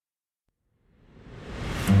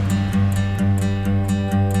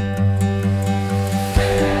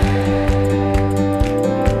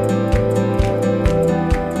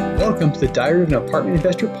the Diary of an Apartment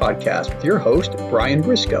Investor podcast with your host, Brian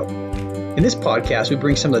Briscoe. In this podcast, we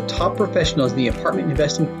bring some of the top professionals in the apartment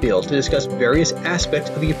investing field to discuss various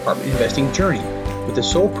aspects of the apartment investing journey, with the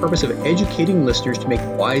sole purpose of educating listeners to make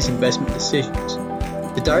wise investment decisions.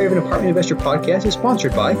 The Diary of an Apartment Investor podcast is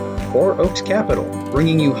sponsored by Four Oaks Capital,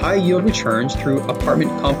 bringing you high-yield returns through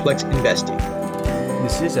apartment complex investing.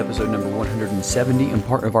 This is episode number 170 and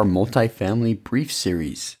part of our multifamily brief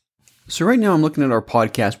series. So right now I'm looking at our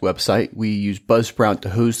podcast website. We use Buzzsprout to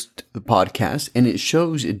host the podcast, and it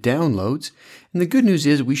shows it downloads. And the good news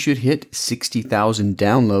is we should hit 60,000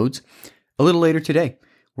 downloads a little later today.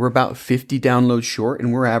 We're about 50 downloads short,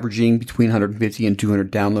 and we're averaging between 150 and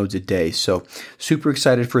 200 downloads a day. So super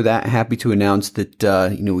excited for that. Happy to announce that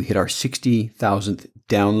we hit our 60,000th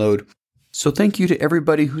download. So thank you to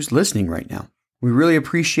everybody who's listening right now. We really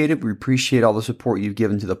appreciate it. We appreciate all the support you've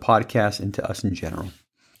given to the podcast and to us in general.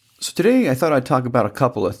 So today I thought I'd talk about a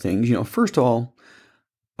couple of things. First of all,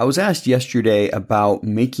 I was asked yesterday about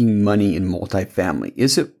making money in multifamily.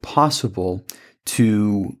 Is it possible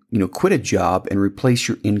to, quit a job and replace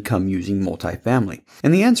your income using multifamily?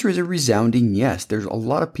 And the answer is a resounding yes. There's a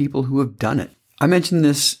lot of people who have done it. I mentioned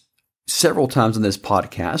this several times on this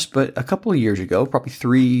podcast, but a couple of years ago,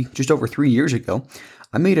 probably just over 3 years ago,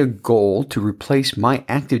 I made a goal to replace my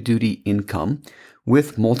active duty income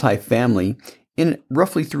with multifamily in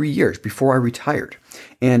roughly 3 years before I retired.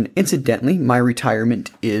 And incidentally, my retirement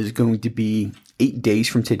is going to be 8 days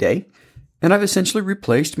from today. And I've essentially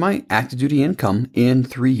replaced my active duty income in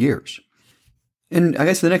 3 years. And I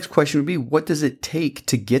guess the next question would be, what does it take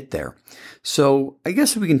to get there? So I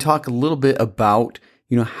guess we can talk a little bit about,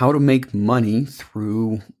 how to make money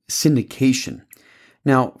through syndication.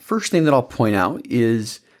 Now, first thing that I'll point out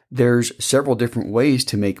is there's several different ways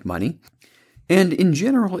to make money. And in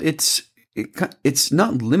general, it's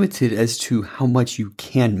not limited as to how much you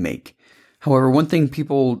can make. However, one thing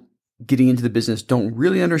people getting into the business don't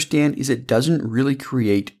really understand is it doesn't really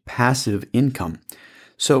create passive income.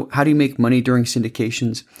 So how do you make money during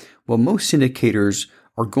syndications? Well, most syndicators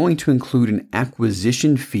are going to include an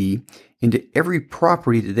acquisition fee into every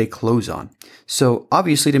property that they close on. So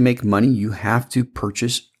obviously to make money, you have to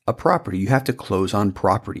purchase a property. You have to close on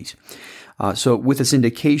properties. So with a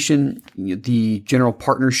syndication, the general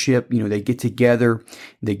partnership, they get together,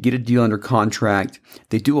 they get a deal under contract,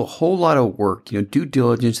 they do a whole lot of work, due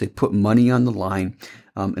diligence, they put money on the line.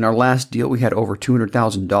 In our last deal, we had over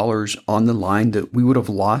 $200,000 on the line that we would have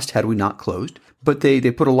lost had we not closed. But they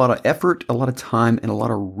put a lot of effort, a lot of time, and a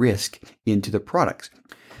lot of risk into the products.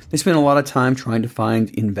 They spend a lot of time trying to find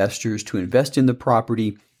investors to invest in the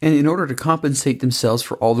property. And in order to compensate themselves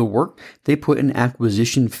for all the work, they put an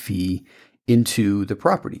acquisition fee into the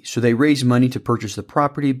property. So they raise money to purchase the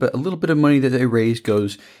property, but a little bit of money that they raise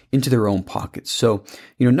goes into their own pockets. So,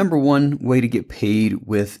 number one way to get paid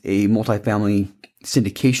with a multifamily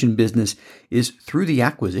syndication business is through the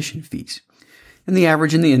acquisition fees. And the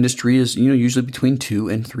average in the industry is, usually between 2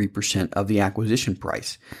 and 3% of the acquisition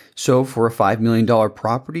price. So for a $5 million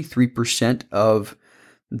property, 3% of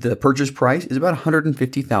the purchase price is about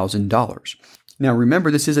 $150,000. Now, remember,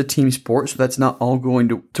 this is a team sport, so that's not all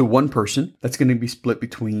going to one person. That's going to be split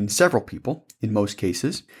between several people in most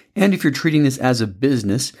cases. And if you're treating this as a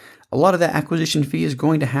business, a lot of that acquisition fee is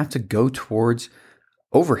going to have to go towards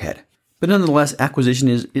overhead. But nonetheless, the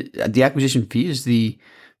acquisition fee is the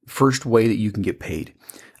first way that you can get paid.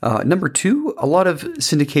 Number two, a lot of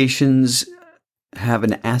syndications have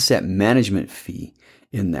an asset management fee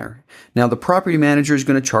in there. Now, the property manager is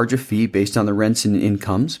going to charge a fee based on the rents and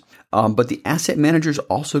incomes. But the asset manager is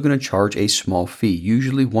also going to charge a small fee,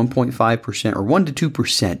 usually 1.5% or 1 to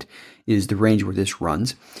 2% is the range where this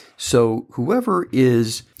runs. So whoever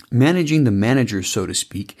is managing the managers, so to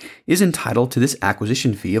speak, is entitled to this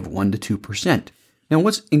acquisition fee of 1 to 2%. Now,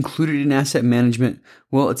 what's included in asset management?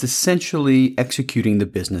 Well, it's essentially executing the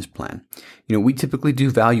business plan. We typically do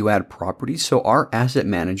value add properties. So our asset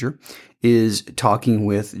manager is talking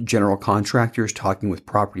with general contractors, talking with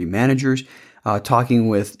property managers, talking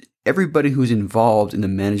with everybody who's involved in the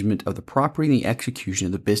management of the property and the execution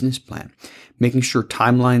of the business plan, making sure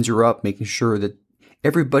timelines are up, making sure that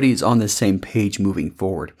everybody is on the same page moving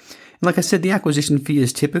forward. And like I said, the acquisition fee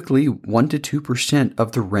is typically 1 to 2%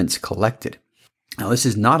 of the rents collected. Now, this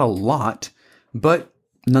is not a lot, but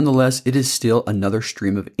nonetheless, it is still another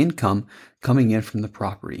stream of income coming in from the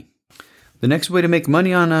property. The next way to make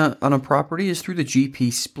money on a property is through the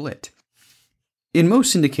GP split. In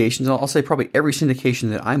most syndications, I'll say probably every syndication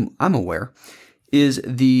that I'm aware, is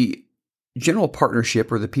the general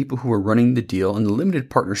partnership or the people who are running the deal and the limited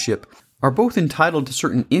partnership are both entitled to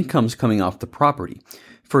certain incomes coming off the property.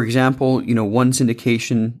 For example, one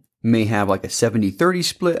syndication may have like a 70-30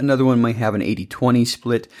 split. Another one may have an 80-20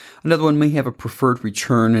 split. Another one may have a preferred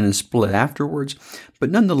return and a split afterwards.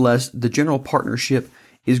 But nonetheless, the general partnership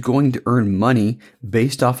is going to earn money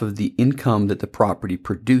based off of the income that the property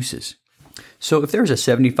produces. So if there's a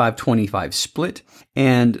 75-25 split,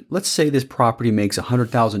 and let's say this property makes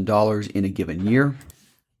 $100,000 in a given year,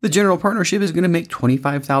 the general partnership is going to make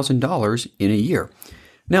 $25,000 in a year.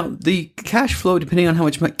 Now, the cash flow, depending on how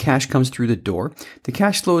much cash comes through the door, the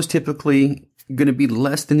cash flow is typically going to be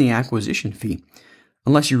less than the acquisition fee,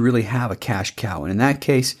 unless you really have a cash cow. And in that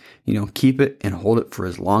case, keep it and hold it for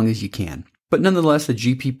as long as you can. But nonetheless, the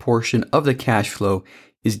GP portion of the cash flow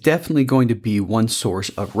is definitely going to be one source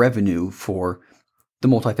of revenue for the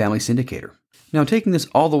multifamily syndicator. Now, taking this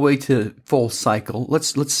all the way to full cycle,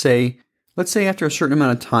 let's say after a certain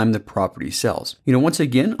amount of time the property sells. Once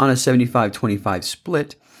again, on a 75-25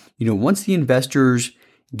 split, once the investors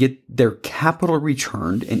get their capital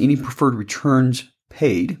returned and any preferred returns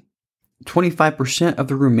paid, 25% of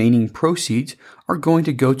the remaining proceeds are going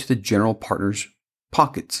to go to the general partner's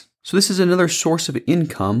pockets. So this is another source of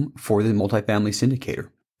income for the multifamily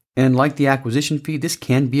syndicator. And like the acquisition fee, this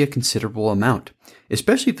can be a considerable amount,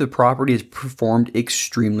 especially if the property has performed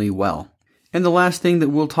extremely well. And the last thing that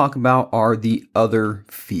we'll talk about are the other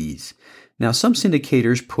fees. Now, some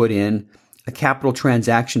syndicators put in a capital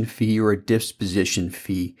transaction fee or a disposition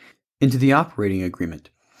fee into the operating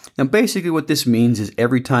agreement. Now, basically what this means is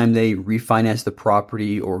every time they refinance the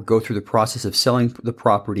property or go through the process of selling the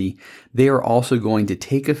property, they are also going to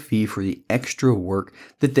take a fee for the extra work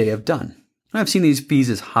that they have done. I've seen these fees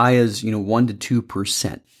as high as 1% to 2%.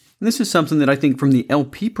 And this is something that I think from the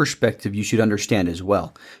LP perspective you should understand as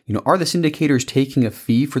well. Are the syndicators taking a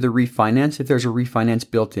fee for the refinance if there's a refinance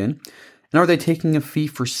built in? And are they taking a fee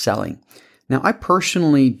for selling? Now, I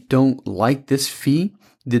personally don't like this fee,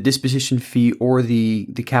 the disposition fee or the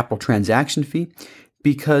capital transaction fee,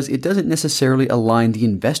 because it doesn't necessarily align the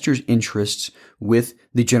investor's interests with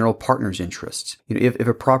the general partner's interests. If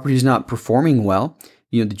a property is not performing well,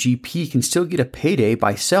 the GP can still get a payday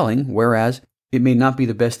by selling, whereas it may not be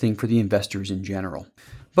the best thing for the investors in general.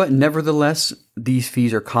 But nevertheless, these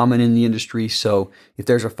fees are common in the industry. So if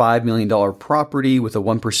there's a $5 million property with a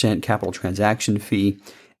 1% capital transaction fee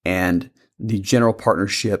and the general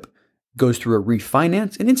partnership goes through a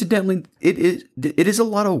refinance, and incidentally, it is a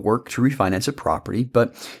lot of work to refinance a property,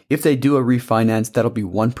 but if they do a refinance, that'll be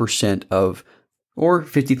 1% of, or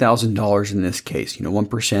 $50,000 in this case,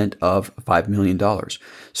 1% of $5 million.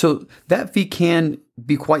 So that fee can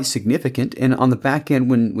be quite significant. And on the back end,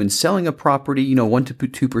 when selling a property, 1% to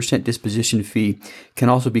 2% disposition fee can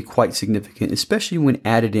also be quite significant, especially when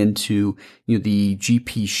added into the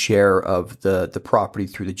GP share of the property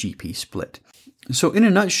through the GP split. So in a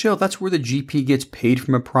nutshell, that's where the GP gets paid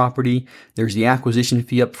from a property. There's the acquisition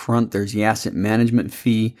fee up front. There's the asset management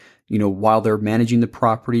fee, while they're managing the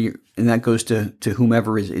property, and that goes to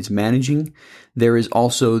whomever is managing. There is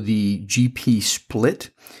also the GP split,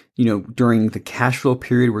 during the cash flow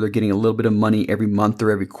period where they're getting a little bit of money every month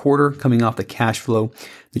or every quarter coming off the cash flow.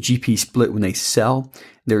 The GP split when they sell.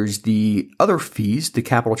 There's the other fees, the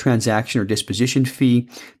capital transaction or disposition fee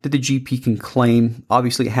that the GP can claim.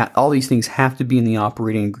 Obviously, all these things have to be in the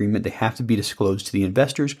operating agreement. They have to be disclosed to the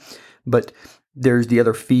investors. But there's the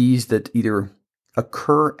other fees that either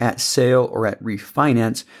occur at sale or at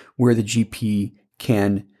refinance where the GP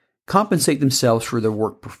can compensate themselves for their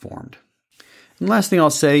work performed. And last thing I'll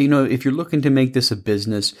say, if you're looking to make this a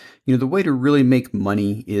business, the way to really make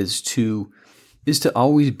money is to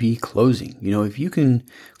always be closing. If you can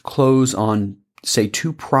close on, say,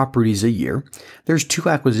 2 properties a year, there's 2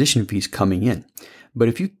 acquisition fees coming in. But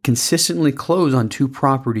if you consistently close on 2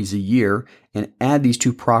 properties a year and add these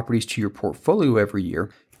 2 properties to your portfolio every year,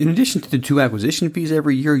 in addition to the 2 acquisition fees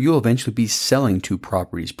every year, you'll eventually be selling 2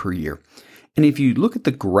 properties per year. And if you look at the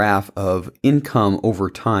graph of income over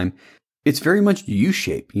time, it's very much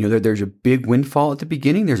U-shaped. There's a big windfall at the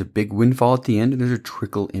beginning, there's a big windfall at the end, and there's a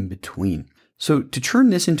trickle in between. So to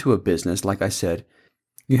turn this into a business, like I said,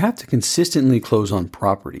 you have to consistently close on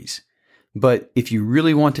properties. But if you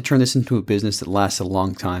really want to turn this into a business that lasts a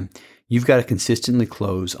long time, you've got to consistently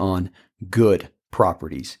close on good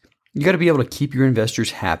properties. You got to be able to keep your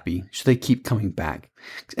investors happy so they keep coming back.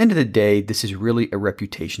 At the end of the day, this is really a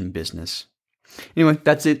reputation business. Anyway,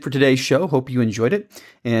 that's it for today's show. Hope you enjoyed it.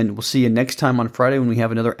 And we'll see you next time on Friday when we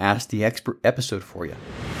have another Ask the Expert episode for you.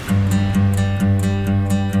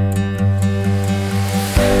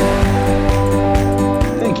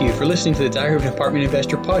 Thank you for listening to the Diary of an Apartment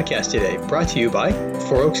Investor podcast today, brought to you by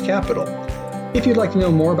Four Oaks Capital. If you'd like to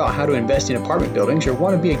know more about how to invest in apartment buildings or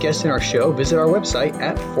want to be a guest in our show, visit our website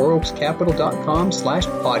at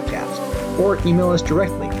fouroakscapital.com/podcast or email us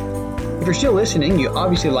directly. If you're still listening, you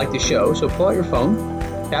obviously like the show, so pull out your phone,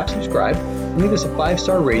 tap subscribe, and leave us a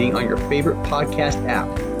 5-star rating on your favorite podcast app.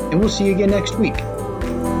 And we'll see you again next week.